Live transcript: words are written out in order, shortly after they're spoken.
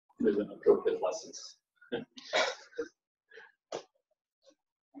with an appropriate license.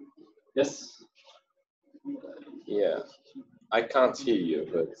 Yes? Yeah, I can't hear you,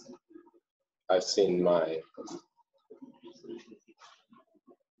 but I've seen my...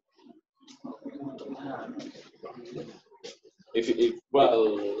 If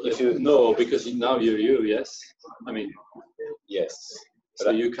you no, because now you're you, yes? I mean, yes.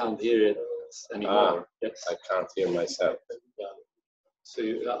 So you can't hear it anymore. Yes. I can't hear myself. Yeah. So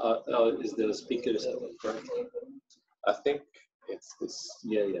is the speaker set up correct? I think it's this.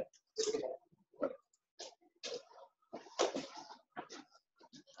 Yeah, yeah.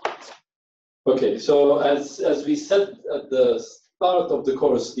 Okay, so as we said at the start of the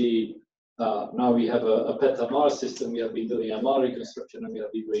course, now we have a PET MR system. We have been doing MR reconstruction and we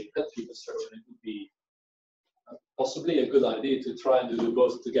have been doing PET reconstruction. It would be possibly a good idea to try and do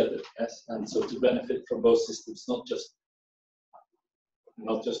both together, yes, and so to benefit from both systems, not just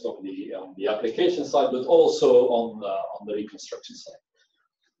on the application side, but also on the reconstruction side.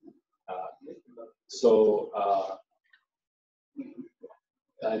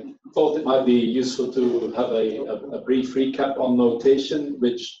 I thought it might be useful to have a brief recap on notation,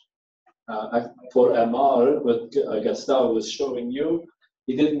 which for MR, what Gustavo was showing you.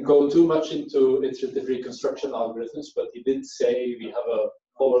 He didn't go too much into iterative reconstruction algorithms, but he did say we have a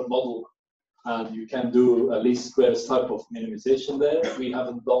forward model and you can do a least squares type of minimization there. We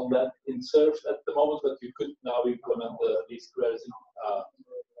haven't done that in SURF at the moment, but you could now implement the least squares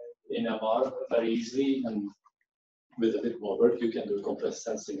in MR very easily, and with a bit more work, you can do compressed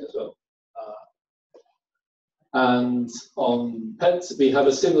sensing as well. And on PET, we have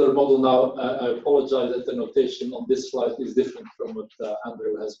a similar model now. I apologize that the notation on this slide is different from what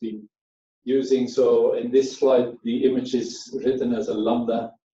Andrew has been using. So in this slide, the image is written as a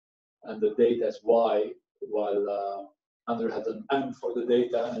lambda and the data as y, while Andrew had an m for the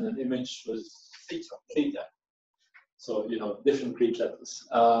data and an image was theta. So, you know, different Greek letters.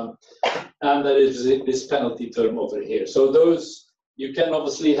 And there is this penalty term over here. So those, you can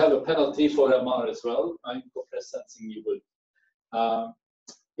obviously have a penalty for MR as well. In compressed sensing, you would.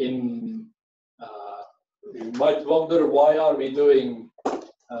 You might wonder, why are we doing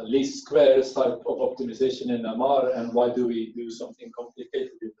least squares type of optimization in MR, and why do we do something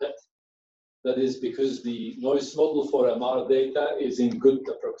complicated in PET? That is because the noise model for MR data is in good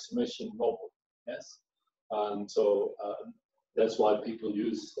approximation model. Yes, and so that's why people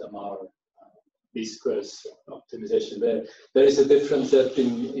use MR. Least squares optimization there. There is a difference that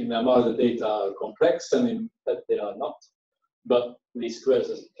in MR the data are complex and in PET they are not. But least squares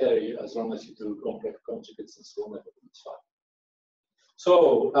doesn't carry as long as you do complex conjugates and so on, it's fine.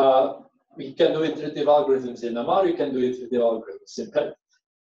 So we can do iterative algorithms in MR, you can do iterative algorithms in PET.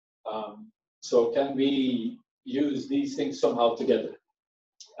 So can we use these things somehow together?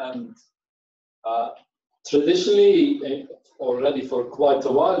 And traditionally, already for quite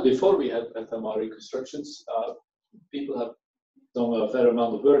a while before we had MR reconstructions, people have done a fair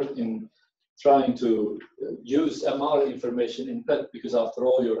amount of work in trying to use MR information in PET, because after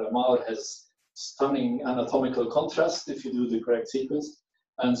all, your MR has stunning anatomical contrast if you do the correct sequence.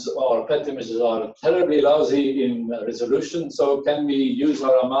 And so our PET images are terribly lousy in resolution. So can we use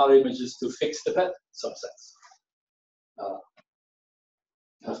our MR images to fix the PET in some sense?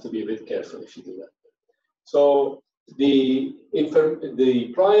 Have to be a bit careful if you do that. So the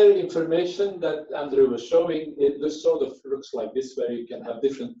prior information that Andrew was showing, it sort of looks like this, where you can have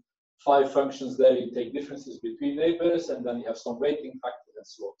different 5 functions there. You take differences between neighbors, and then you have some weighting factors and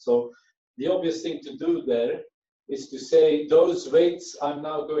so on. So the obvious thing to do there is to say those weights, I'm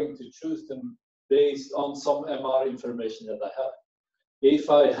now going to choose them based on some MR information that I have. If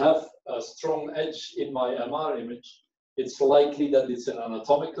I have a strong edge in my MR image, it's likely that it's an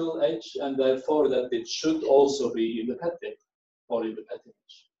anatomical edge, and therefore that it should also be in the PET data or in the PET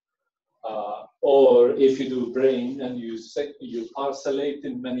image. Or if you do brain and you parcellate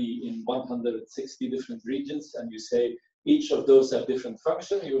in 160 different regions, and you say each of those have different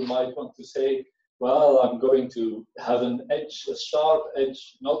function, you might want to say, well, I'm going to have an edge, a sharp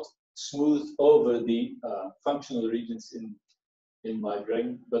edge, not smooth over the functional regions in my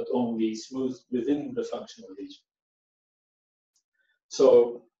brain, but only smooth within the functional region.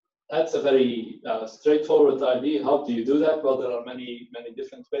 So that's a very straightforward idea. How do you do that? Well, there are many, many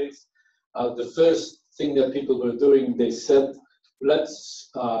different ways. The first thing that people were doing, they said,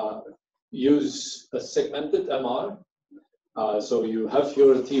 let's use a segmented MR. So you have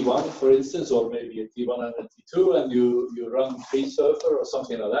your T1, for instance, or maybe a T1 and a T2, and you run FreeSurfer or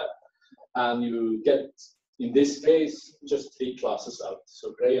something like that. And you get, in this case, just 3 classes out.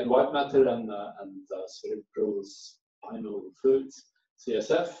 So gray and white matter and cerebral spinal fluids,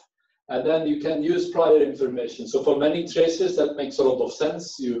 CSF. And then you can use prior information. So for many tracers, that makes a lot of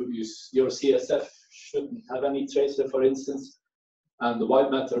sense. Your CSF shouldn't have any tracer, for instance, and the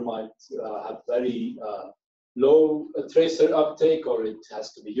white matter might have very low tracer uptake, or it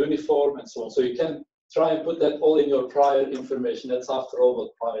has to be uniform, and so on. So you can try and put that all in your prior information. That's after all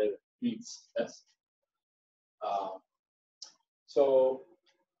what prior means. Yes.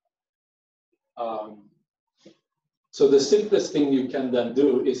 So the simplest thing you can then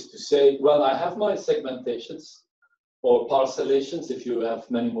do is to say, well, I have my segmentations or parcellations if you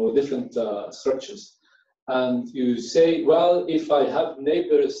have many more different structures. And you say, well, if I have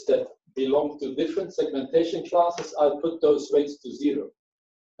neighbors that belong to different segmentation classes, I'll put those weights to 0.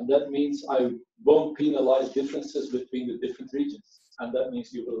 And that means I won't penalize differences between the different regions. And that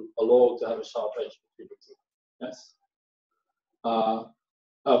means you will allow to have a sharp edge between the two. Yes.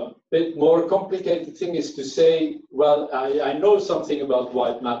 A bit more complicated thing is to say, well, I know something about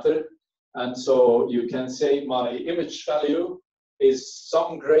white matter, and so you can say my image value is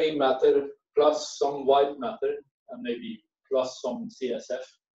some gray matter plus some white matter, and maybe plus some CSF.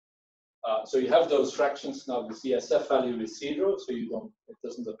 So you have those fractions. Now the CSF value is 0, so it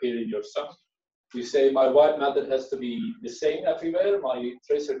doesn't appear in your sum. You say my white matter has to be the same everywhere. My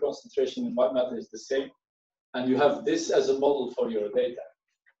tracer concentration in white matter is the same, and you have this as a model for your data.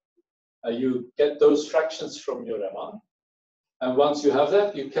 You get those fractions from your MR. And once you have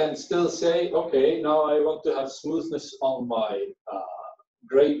that, you can still say, okay, now I want to have smoothness on my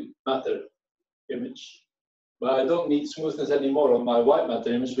gray matter image. But I don't need smoothness anymore on my white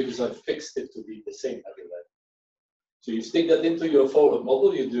matter image because I've fixed it to be the same everywhere. So you stick that into your forward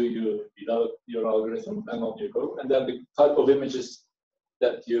model, you develop your algorithm, and on you go. And then the type of images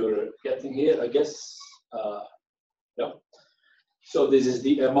that you're getting here, I guess, yeah. So this is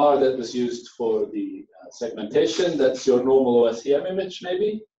the MR that was used for the segmentation. That's your normal OSEM image,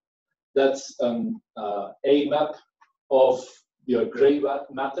 maybe. That's an A map of your gray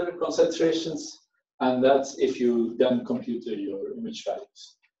matter concentrations. And that's if you then compute your image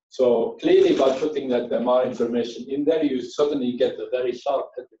values. So clearly, by putting that MR information in there, you suddenly get a very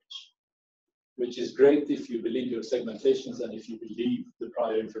sharp head image, which is great if you believe your segmentations and if you believe the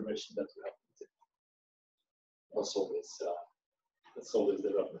prior information that you have put in. Also, that's always the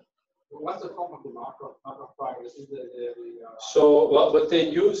rubber. What's the form of the markup prior? So what they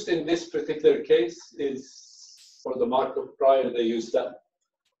used in this particular case is for the markup prior, they used that.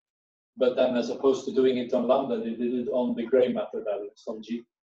 But then as opposed to doing it on lambda, they did it on the gray matter values on G.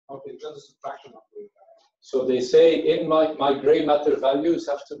 Okay, just a subtraction of the. So they say in my gray matter values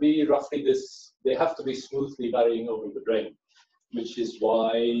have to be roughly this, they have to be smoothly varying over the brain, which is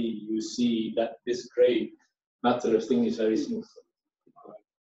why you see that this gray matter thing is very smooth.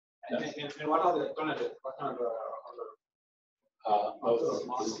 And what are the alternatives? What are the other?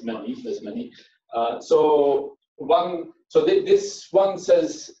 There's many. This one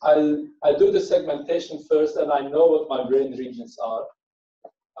says I do the segmentation first, and I know what my brain regions are.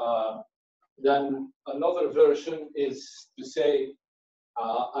 Then another version is to say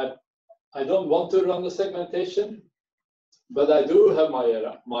I don't want to run the segmentation, but I do have my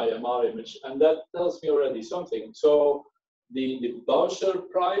MR image, and that tells me already something. So the Bauscher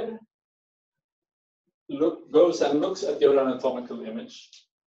prior goes and looks at your anatomical image,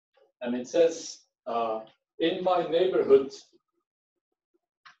 and it says, in my neighborhood,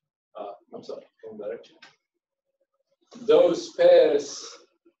 I'm sorry, wrong direction. Those pairs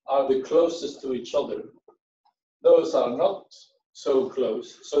are the closest to each other. Those are not so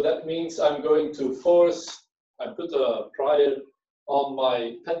close. So that means I'm going to I put a prior on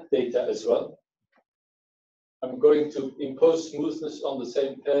my PET data as well. I'm going to impose smoothness on the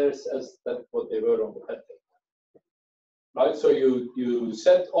same pairs as what they were on the PET data. Right, so you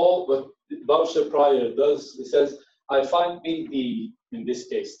set all what Bauscher prior does. It says, I find me in this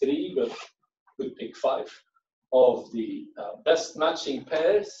case 3, but could pick 5 of the best matching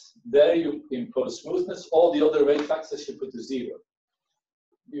pairs. There you impose smoothness. All the other weight factors you put to 0.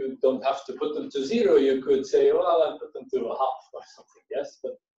 You don't have to put them to 0. You could say, well, I'll put them to 1/2 or something. Yes,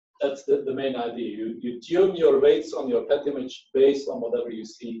 but that's the main idea. You tune your weights on your PET image based on whatever you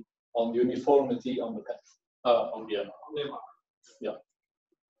see on uniformity on the PET, on the MR. Yeah.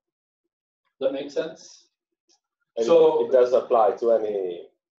 That makes sense? And so it does apply to any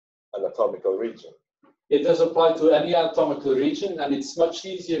anatomical region. It does apply to any anatomical region, and it's much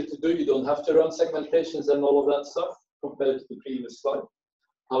easier to do. You don't have to run segmentations and all of that stuff compared to the previous slide.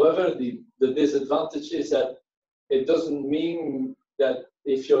 However, the disadvantage is that it doesn't mean that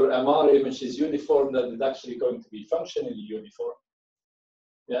if your MR image is uniform, that it's actually going to be functionally uniform.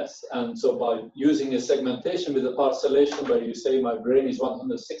 Yes, and so by using a segmentation with a parcellation where you say my brain is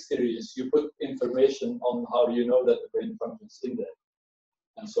 160 regions, you put information on how you know that the brain functions in there.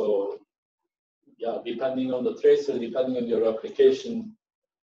 And so, yeah, depending on the tracer, depending on your application,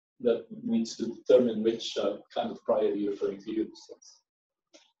 that needs to determine which kind of prior you're going to use.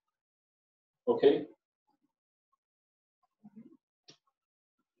 Okay.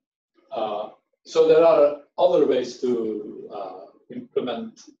 So there are other ways to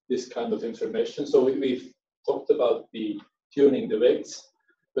implement this kind of information. So we've talked about the tuning the weights,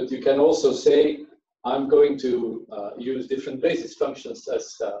 but you can also say, I'm going to use different basis functions,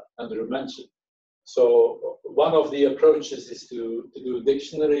 as Andrew mentioned. So one of the approaches is to do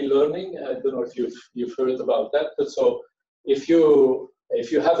dictionary learning. I don't know if you've heard about that, but so if you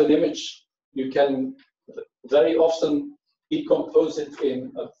have an image, you can very often decompose it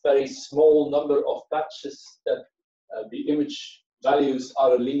in a very small number of patches that the image values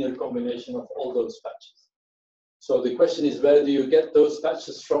are a linear combination of all those patches. So the question is, where do you get those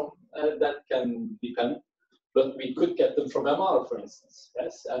patches from? That can depend, but we could get them from MR, for instance,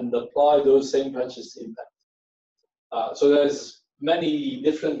 yes, and apply those same patches in PET. So there's many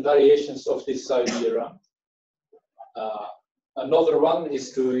different variations of this idea around. Another one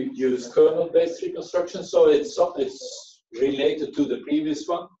is to use kernel-based reconstruction. So it's related to the previous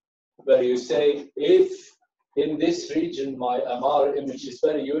one, where you say, if in this region my MR image is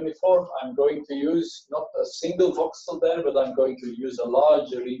very uniform, I'm going to use not a single voxel there, but I'm going to use a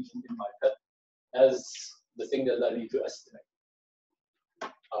larger region in my PET as the thing that I need to estimate.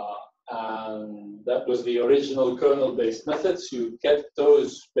 And that was the original kernel-based methods. You get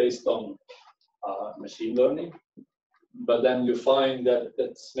those based on machine learning. But then you find that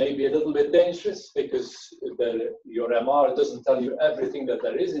that's maybe a little bit dangerous, because your MR doesn't tell you everything that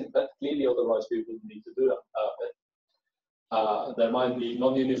there is in PET. Clearly, otherwise we would need to do that. There might be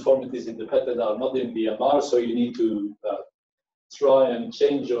non-uniformities in the PET that are not in the MR, so you need to try and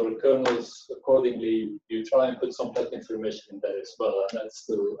change your kernels accordingly. You try and put some PET information in there as well, and that's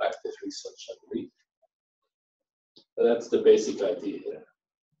still active research, I believe. But that's the basic idea here.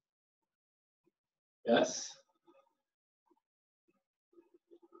 Yes?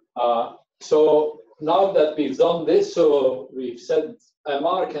 So now that we've done this, so we've said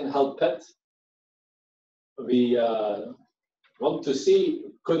MR can help PET. We want to see,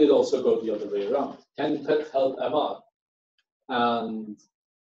 could it also go the other way around? Can PET help MR? And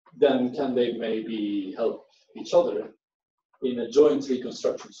then can they maybe help each other in a joint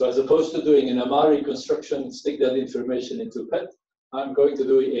reconstruction? So as opposed to doing an MR reconstruction, stick that information into PET, I'm going to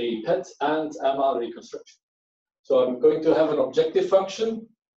do a PET and MR reconstruction. So I'm going to have an objective function,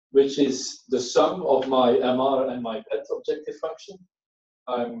 which is the sum of my MR and my PET objective function.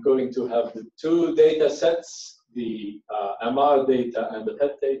 I'm going to have the two data sets, the MR data and the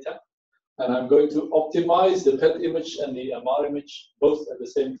PET data, and I'm going to optimize the PET image and the MR image both at the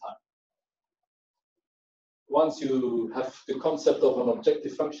same time. Once you have the concept of an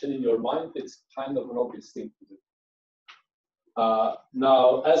objective function in your mind, it's kind of an obvious thing to do.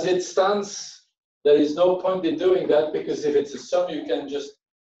 Now, as it stands, there is no point in doing that, because if it's a sum, you can just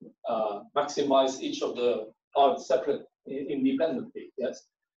maximize each of the parts separate independently. Yes,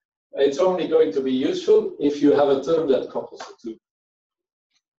 it's only going to be useful if you have a term that couples the two.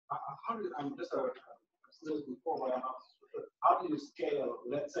 How do you, I'm just before, but I'm not sure. How do you scale?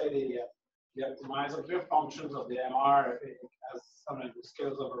 Let's say the optimizer functions of the MR as something that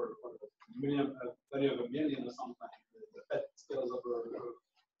scales over a million, value of a million or something. The PET scales over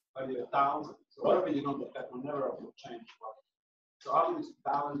value of 1,000. So whatever you know, the PET will never change. So how do you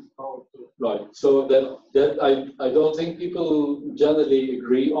balance both? Right. So that I don't think people generally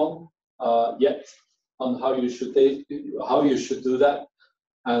agree on yet on how you should do that.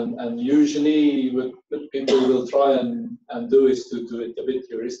 And usually what people will try and do is to do it a bit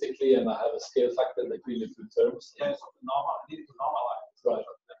heuristically, and I have a scale factor between the two terms. Yeah, so need to normalize. Right.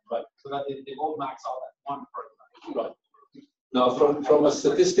 Right. So that they all max out at 1 for example. Right. Now, from a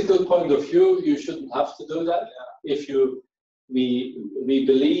statistical point of view, you shouldn't have to do that. Yeah. If we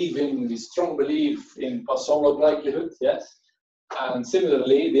strong believe in Poisson likelihood, yes. And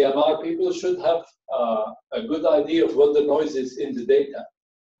similarly, the MR people should have a good idea of what the noise is in the data.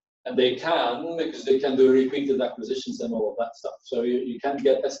 And they can, because they can do repeated acquisitions and all of that stuff. So you can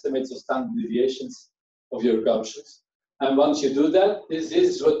get estimates of standard deviations of your Gaussians. And once you do that, this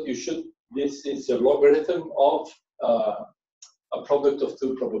is what you should, this is a logarithm of a product of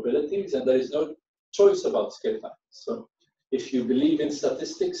two probabilities, and there is no choice about scale factors. So if you believe in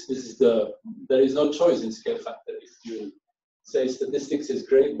statistics, there is no choice in scale factor. If you say statistics is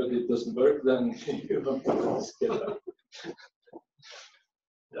great, but it doesn't work, then you don't do the scale factor.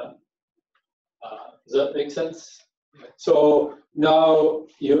 Yeah. Does that make sense? So now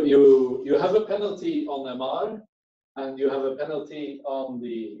you have a penalty on MR, and you have a penalty on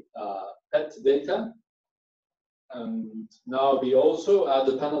the PET data. And now we also add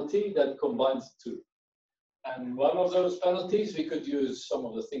a penalty that combines the two. And one of those penalties, we could use some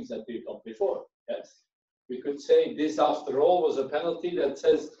of the things that we've done before. Yes. We could say this, after all, was a penalty that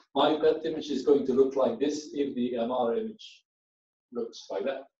says my PET image is going to look like this if the MR image looks like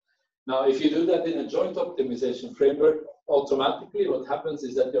that. Now, if you do that in a joint optimization framework, automatically what happens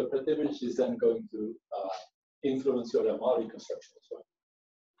is that your PET image is then going to influence your MR reconstruction as well.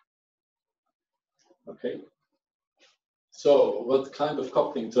 Okay. So what kind of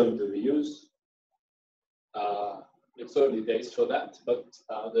coupling term do we use? It's early days for that, but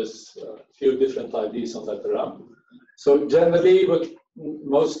there's a few different ideas on that around. So generally, what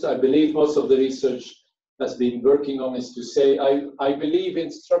I believe most of the research has been working on is to say, I believe in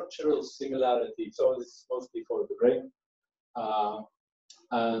structural similarity. So this is mostly for the brain.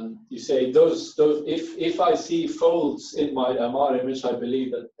 And you say if I see folds in my MR image, I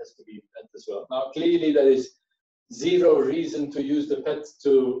believe that has to be PET as well. Now, clearly there is zero reason to use the PET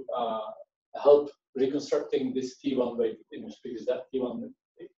to help reconstructing this T1 weighted image, because that T1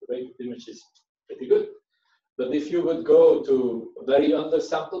 weighted image is pretty good. But if you would go to very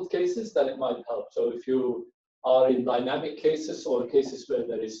undersampled cases, then it might help. So if you are in dynamic cases or cases where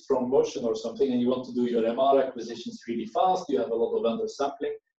there is strong motion or something, and you want to do your MR acquisitions really fast, you have a lot of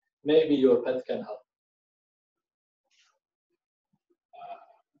undersampling, maybe your PET can help.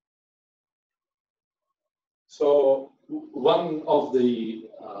 So one of the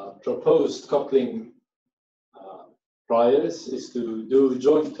proposed coupling priors is to do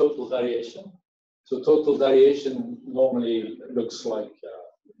joint total variation. So total variation normally looks like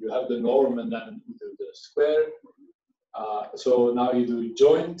you have the norm and then you do the square. So now you do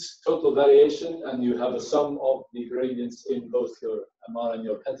joint total variation and you have a sum of the gradients in both your MR and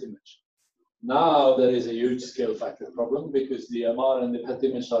your PET image. Now there is a huge scale factor problem because the MR and the PET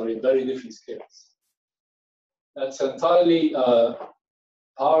image are in very different scales. That's entirely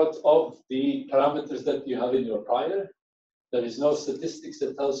part of the parameters that you have in your prior. There is no statistics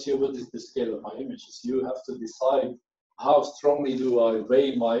that tells you what is the scale of my images. You have to decide how strongly do I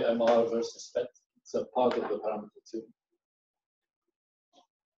weigh my MR versus PET. It's a part of the parameter too.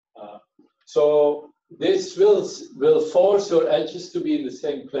 So this will force your edges to be in the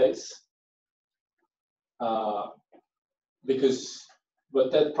same place because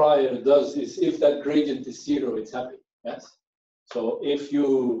what that prior does is if that gradient is zero, it's happy. Yes. So if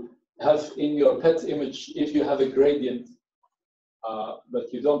you have in your PET image, if you have a gradient,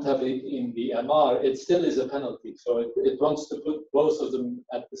 but you don't have it in the MR, it still is a penalty. So it wants to put both of them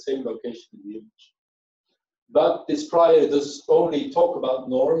at the same location in the image. But this prior does only talk about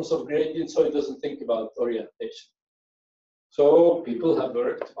norms of gradients, so it doesn't think about orientation. So people have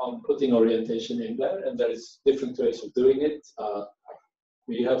worked on putting orientation in there, and there is different ways of doing it.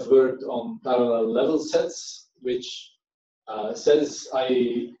 We have worked on parallel level sets, which says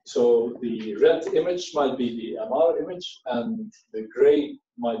so the red image might be the MR image and the gray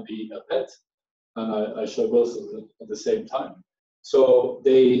might be a PET, and I show both of them at the same time. So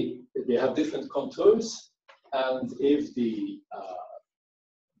they have different contours, and if the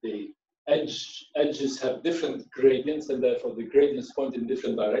edges have different gradients and therefore the gradients point in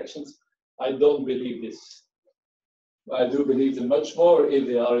different directions, I don't believe this. I do believe them much more if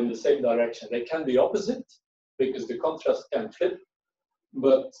they are in the same direction. They can be opposite, because the contrast can flip,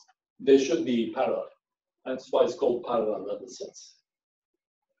 but they should be parallel. That's why it's called parallel level sets.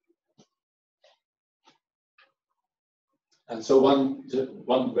 And so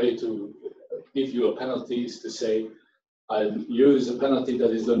one way to give you a penalty is to say, I'll use a penalty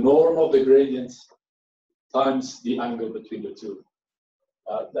that is the norm of the gradients times the angle between the two.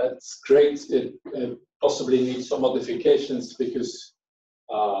 That's great. It possibly needs some modifications because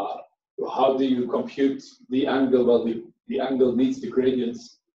how do you compute the angle? Well, the angle needs the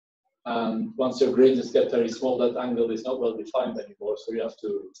gradients, and once your gradients get very small, that angle is not well defined anymore. So you have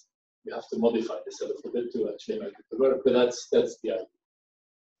to modify this a little bit to actually make it work. But that's the idea.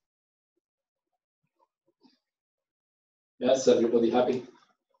 Yes, everybody happy?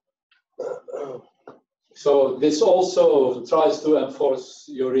 So this also tries to enforce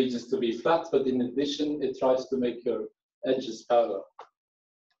your regions to be flat, but in addition, it tries to make your edges parallel.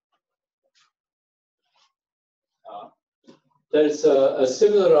 There's a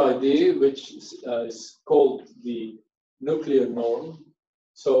similar idea, which is called the nuclear norm.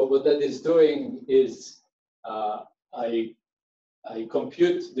 So what that is doing is I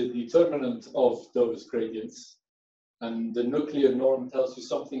compute the determinant of those gradients And the nuclear norm tells you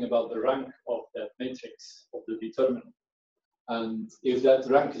something about the rank of that matrix of the determinant. And if that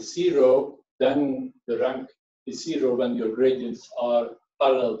rank is 0, then the rank is 0 when your gradients are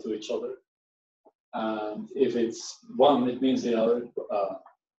parallel to each other. And if it's 1, it means they are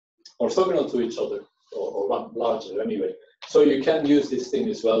orthogonal to each other, or one larger anyway. So you can use this thing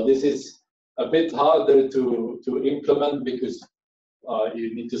as well. This is a bit harder to implement because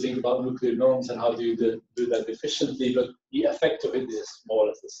you need to think about nuclear norms and how do you do that efficiently, but the effect of it is more or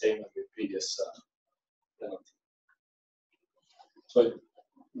less the same as the previous penalty. So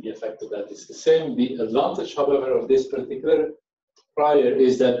the effect of that is the same. The advantage, however, of this particular prior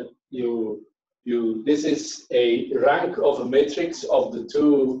is that this is a rank of a matrix of the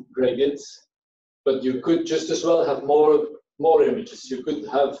 2 gradients, but you could just as well have more images. You could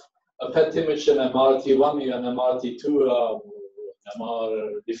have a PET image and MRT1 and MRT2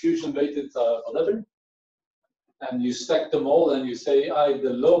 MR diffusion weighted whatever, and you stack them all and you say, the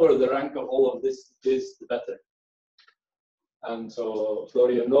lower the rank of all of this is, the better. And so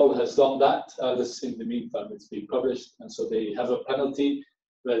Florian Noll has done that. This in the meantime, it's been published, and so they have a penalty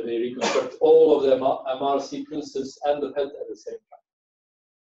where they reconstruct all of the MR sequences and the PET at the same time.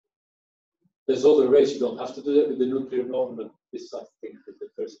 There's other ways you don't have to do that with the nuclear norm, but this, I think, is the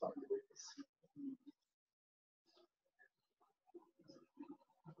first time to do this.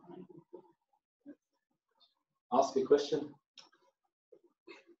 Ask a question.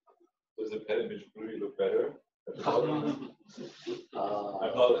 Does the PET image really look better? I'm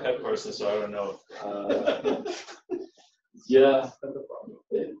not a PET person, so I don't know. Yeah.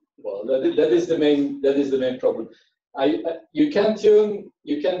 Well, that is the main problem. You can tune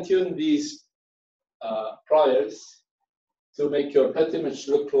these priors to make your PET image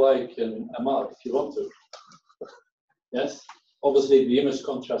look like an MR if you want to. Yes. Obviously, the image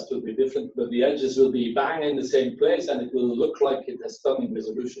contrast will be different, but the edges will be bang in the same place, and it will look like it has stunning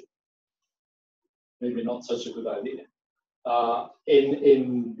resolution. Maybe not such a good idea.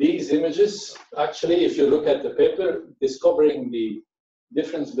 In these images, actually, if you look at the paper, discovering the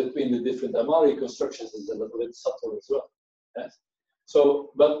difference between the different MR reconstructions is a little bit subtle as well. Yes.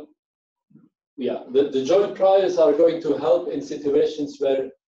 So, but yeah, the joint priors are going to help in situations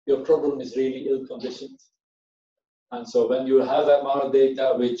where your problem is really ill-conditioned. And so when you have MR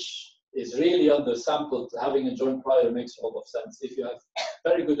data which is really undersampled, having a joint prior makes a lot of sense. If you have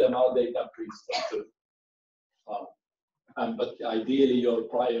very good MR data, please don't do it. But ideally your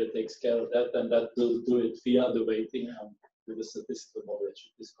prior takes care of that, and that will do it via the weighting and with the statistical model that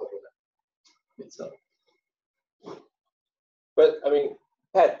should discover that itself. But I mean,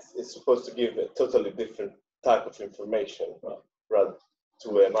 PET is supposed to give a totally different type of information rather to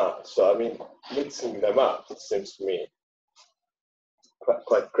MR. So I mean, mixing them up, it seems to me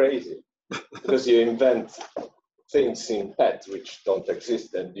quite crazy, because you invent things in PET which don't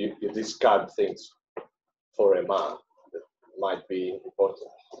exist, and you discard things for MR that might be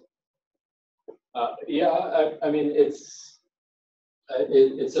important. Yeah, I mean, it's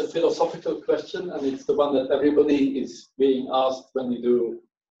a philosophical question, and it's the one that everybody is being asked when you do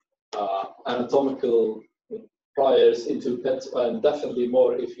anatomical priors into PET, and definitely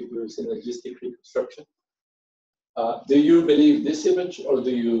more if you do synergistic reconstruction. Do you believe this image or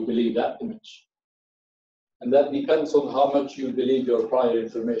do you believe that image? And that depends on how much you believe your prior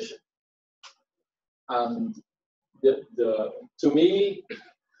information. And to me,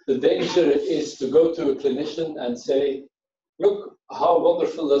 the danger is to go to a clinician and say, look, how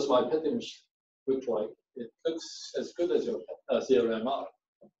wonderful does my PET image look like? It looks as good as your MR.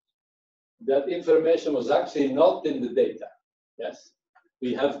 That information was actually not in the data. Yes,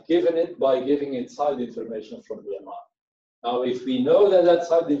 we have given it by giving it side information from the MR. Now, if we know that that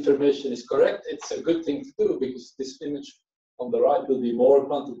side information is correct, it's a good thing to do, because this image on the right will be more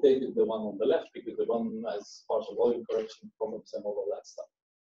quantitative than the one on the left, because the one has partial volume correction problems and all of that stuff.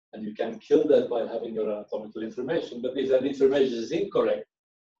 And you can kill that by having your anatomical information. But if that information is incorrect,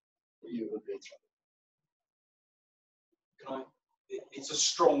 you will be in trouble. It's a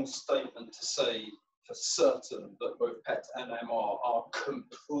strong statement to say for certain that both PET and MR are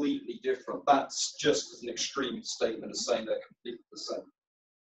completely different. That's just as an extreme statement as saying they're completely the same.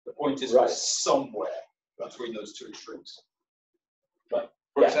 The point is, we're somewhere between those two extremes. Right.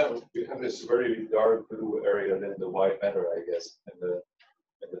 For example, you have this very dark blue area in the white matter, I guess, in the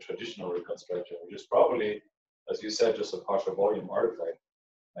traditional reconstruction, which is probably, as you said, just a partial volume artifact.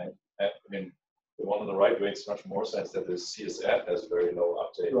 And I mean, the one on the right makes much more sense that the CSF has very low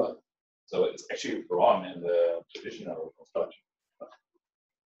uptake. Right. So it's actually wrong in the traditional reconstruction.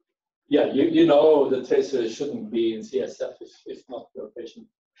 Yeah, you know the tracer shouldn't be in CSF if not your patient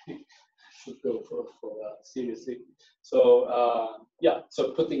should go for seriously. So yeah,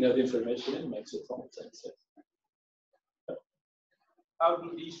 so putting that information in makes a ton of sense. Yeah. How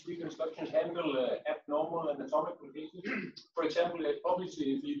do these reconstructions handle abnormal and atomic locations? For example, obviously,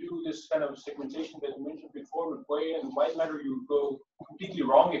 if you do this kind of segmentation that you mentioned before with gray and white matter, you would go completely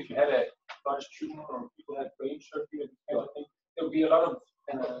wrong if you had a large tumor or people had brain surgery and kind of thing. There would be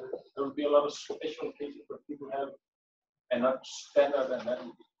a lot of special cases where people have and not standard and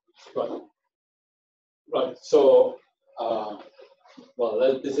then. Right. So, well,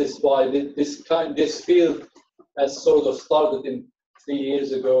 this is why this field has sort of started in 3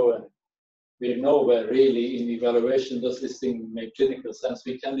 years ago, and we're nowhere really in evaluation. Does this thing make clinical sense?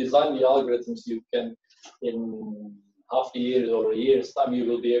 We can design the algorithms. You can, in half a year or a year's time, you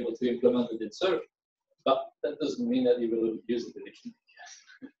will be able to implement it in surgery. But that doesn't mean that you will use it in the clinic.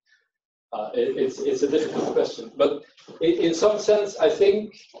 It's a difficult question. But in some sense, I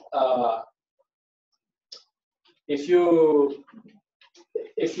think if you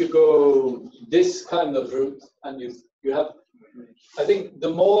go this kind of route and you have, I think the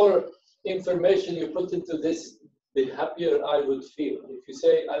more information you put into this, the happier I would feel. If you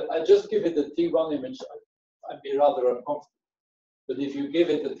say, I just give it a T1 image, I'd be rather uncomfortable. But if you give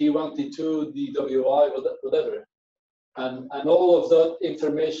it a T1, T2, DWI, whatever, and all of that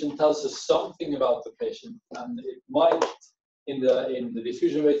information tells us something about the patient, and it might, in the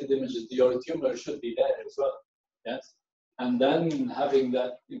diffusion-weighted images, your tumor should be there as well. Yes, and then having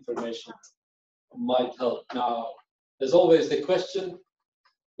that information might help. Now, there's always the question: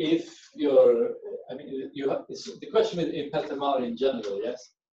 if you're, I mean, you have the question in PSMR in general.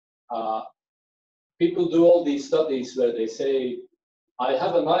 Yes, people do all these studies where they say, I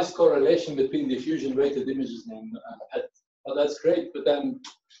have a nice correlation between diffusion-weighted images and PET. Well, that's great, but then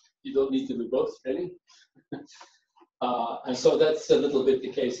you don't need to do both, really. And so that's a little bit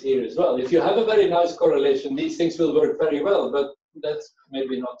the case here as well. If you have a very nice correlation, these things will work very well, but that's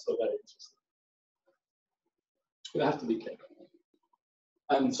maybe not so very interesting. You have to be careful.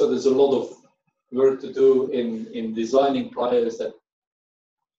 And so there's a lot of work to do in designing priors that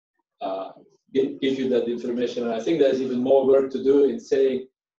give you that information. And I think there's even more work to do in saying,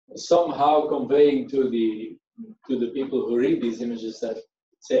 somehow conveying to the people who read these images that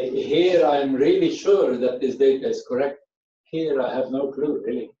say, here I'm really sure that this data is correct. Here I have no clue,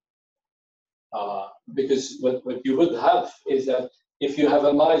 really. Because what you would have is that if you have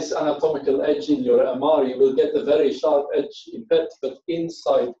a nice anatomical edge in your MR, you will get a very sharp edge in PET, but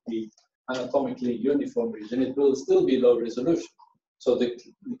inside the anatomically uniform region, it will still be low resolution. So the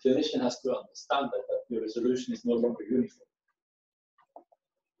clinician has to understand that your resolution is no longer uniform.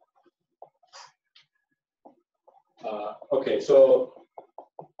 Okay, so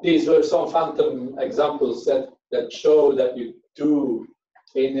these were some phantom examples that show that you do,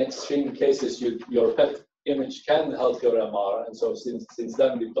 in extreme cases, your PET image can help your MR. And so since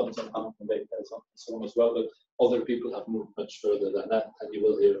then, we've done some phantom data and so on as well, but other people have moved much further than that, and you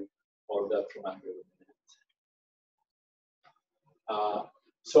will hear more of that from Andrew in a minute.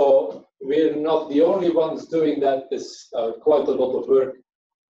 So we're not the only ones doing that. There's quite a lot of work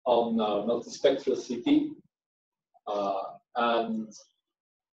on multispectral CT.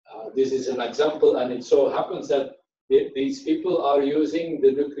 This is an example, and it so happens that these people are using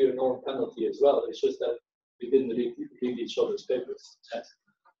the nuclear norm penalty as well. It's just that we didn't read each other's papers. Yes.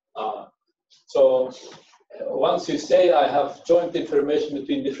 So once you say I have joint information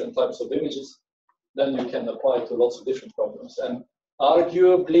between different types of images, then you can apply to lots of different problems. And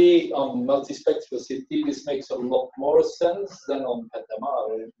arguably on multispectral CT, this makes a lot more sense than on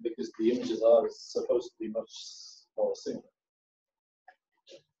PSMR, because the images are supposed to be much more similar.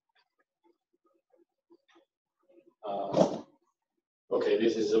 Okay,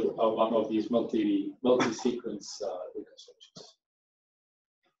 this is one of these multi-sequence reconstructions.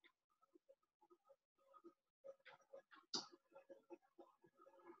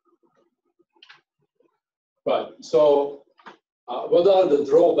 Right. So, what are the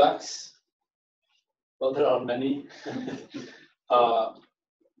drawbacks? Well, there are many.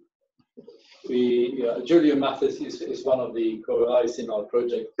 Julio Mathis is one of the co-guys in our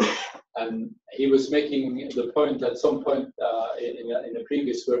project, and he was making the point at some point in a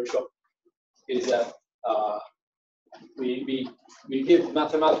previous workshop, is that we give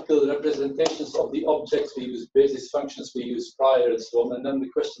mathematical representations of the objects, we use basis functions, we use prior and so on, and then the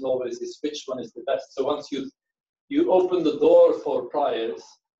question always is which one is the best. So once you open the door for priors,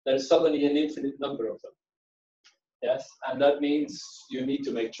 there's suddenly an infinite number of them. Yes, and that means you need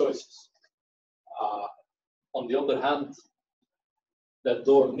to make choices. On the other hand, that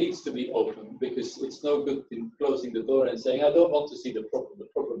door needs to be open, because it's no good in closing the door and saying, I don't want to see the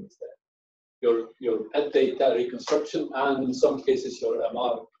problem is there. your PET data reconstruction, and in some cases your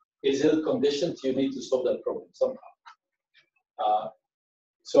MR is ill-conditioned, you need to solve that problem somehow.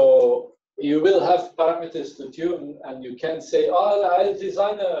 So you will have parameters to tune, and you can say, oh, I'll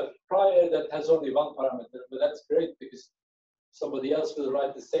design a prior that has only one parameter, but that's great because somebody else will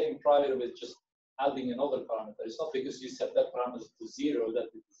write the same prior with just adding another parameter. It's not because you set that parameter to 0 that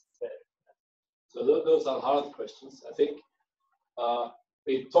it is fair. So those are hard questions, I think.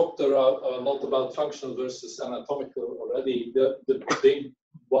 We talked a lot about functional versus anatomical already. The big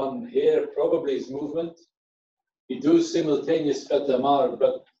one here probably is movement. We do simultaneous PET MR,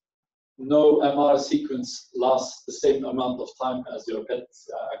 but no MR sequence lasts the same amount of time as your PET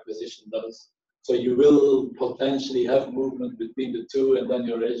acquisition does. So you will potentially have movement between the two, and then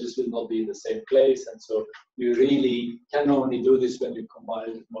your edges will not be in the same place. And so you really can only do this when you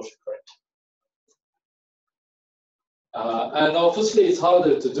combine motion correction. And obviously it's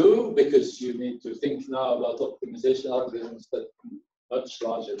harder to do because you need to think now about optimization algorithms that much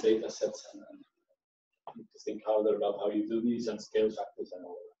larger data sets, and you need to think harder about how you do these and scale factors and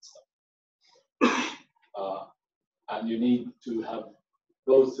all that stuff. And you need to have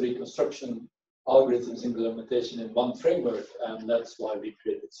both reconstruction algorithms implementation in one framework, and that's why we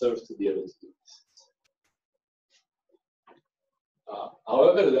created SURF to be able to do this.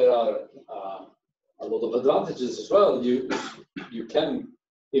 However, there are a lot of advantages as well. You can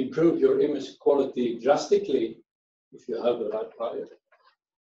improve your image quality drastically if you have the right prior.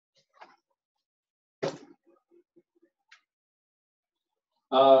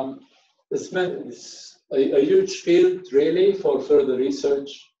 It's a huge field, really, for further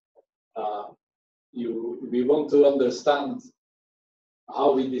research. We want to understand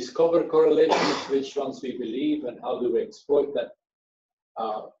how we discover correlations, which ones we believe, and how do we exploit that.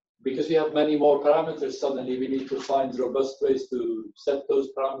 Because we have many more parameters, suddenly we need to find robust ways to set those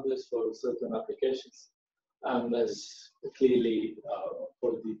parameters for certain applications. And as clearly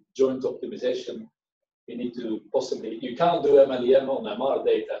for the joint optimization, we need to possibly, you can't do MLEM on MR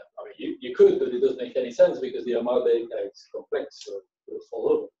data. I mean, you could, but it doesn't make any sense because the MR data is complex, so it will fall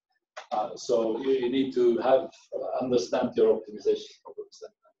over. So you need to understand your optimization problems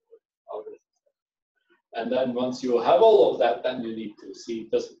and algorithms. And then once you have all of that, then you need to see,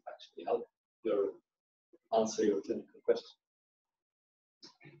 does it actually help answer your clinical question?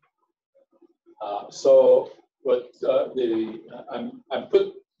 So what I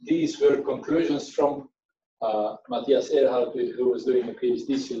put these were conclusions from Matthias Erhard, who was doing a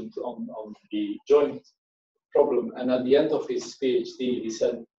PhD student on the joint problem. And at the end of his PhD, he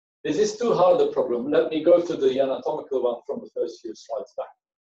said, this is too hard a problem. Let me go to the anatomical one from the first few slides back.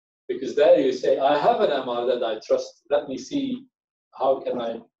 Because there you say, I have an MR that I trust. Let me see how can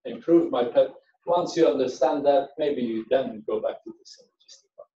I improve my PET. Once you understand that, maybe you then go back to the synergistic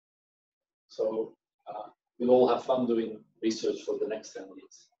one. So we'll all have fun doing research for the next 10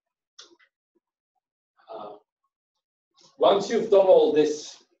 years. Once you've done all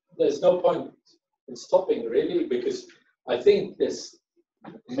this, there's no point in stopping, really, because I think there's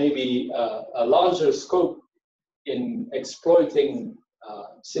maybe a larger scope in exploiting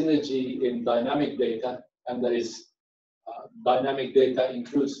synergy in dynamic data, and there is dynamic data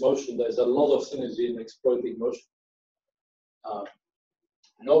includes motion. There's a lot of synergy in exploiting motion.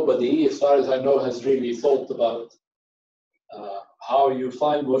 Nobody, as far as I know, has really thought about how you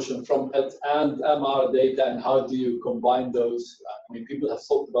find motion from PET and MR data and how do you combine those. I mean, people have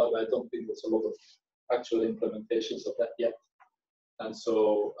thought about it. I don't think there's a lot of actual implementations of that yet. And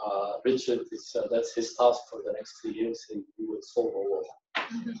so Richard, that's his task for the next 3 years. He will solve all of that.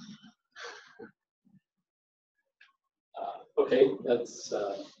 Okay, that's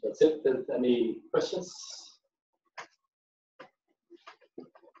it. Any questions?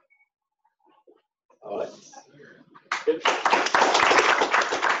 All right. Good.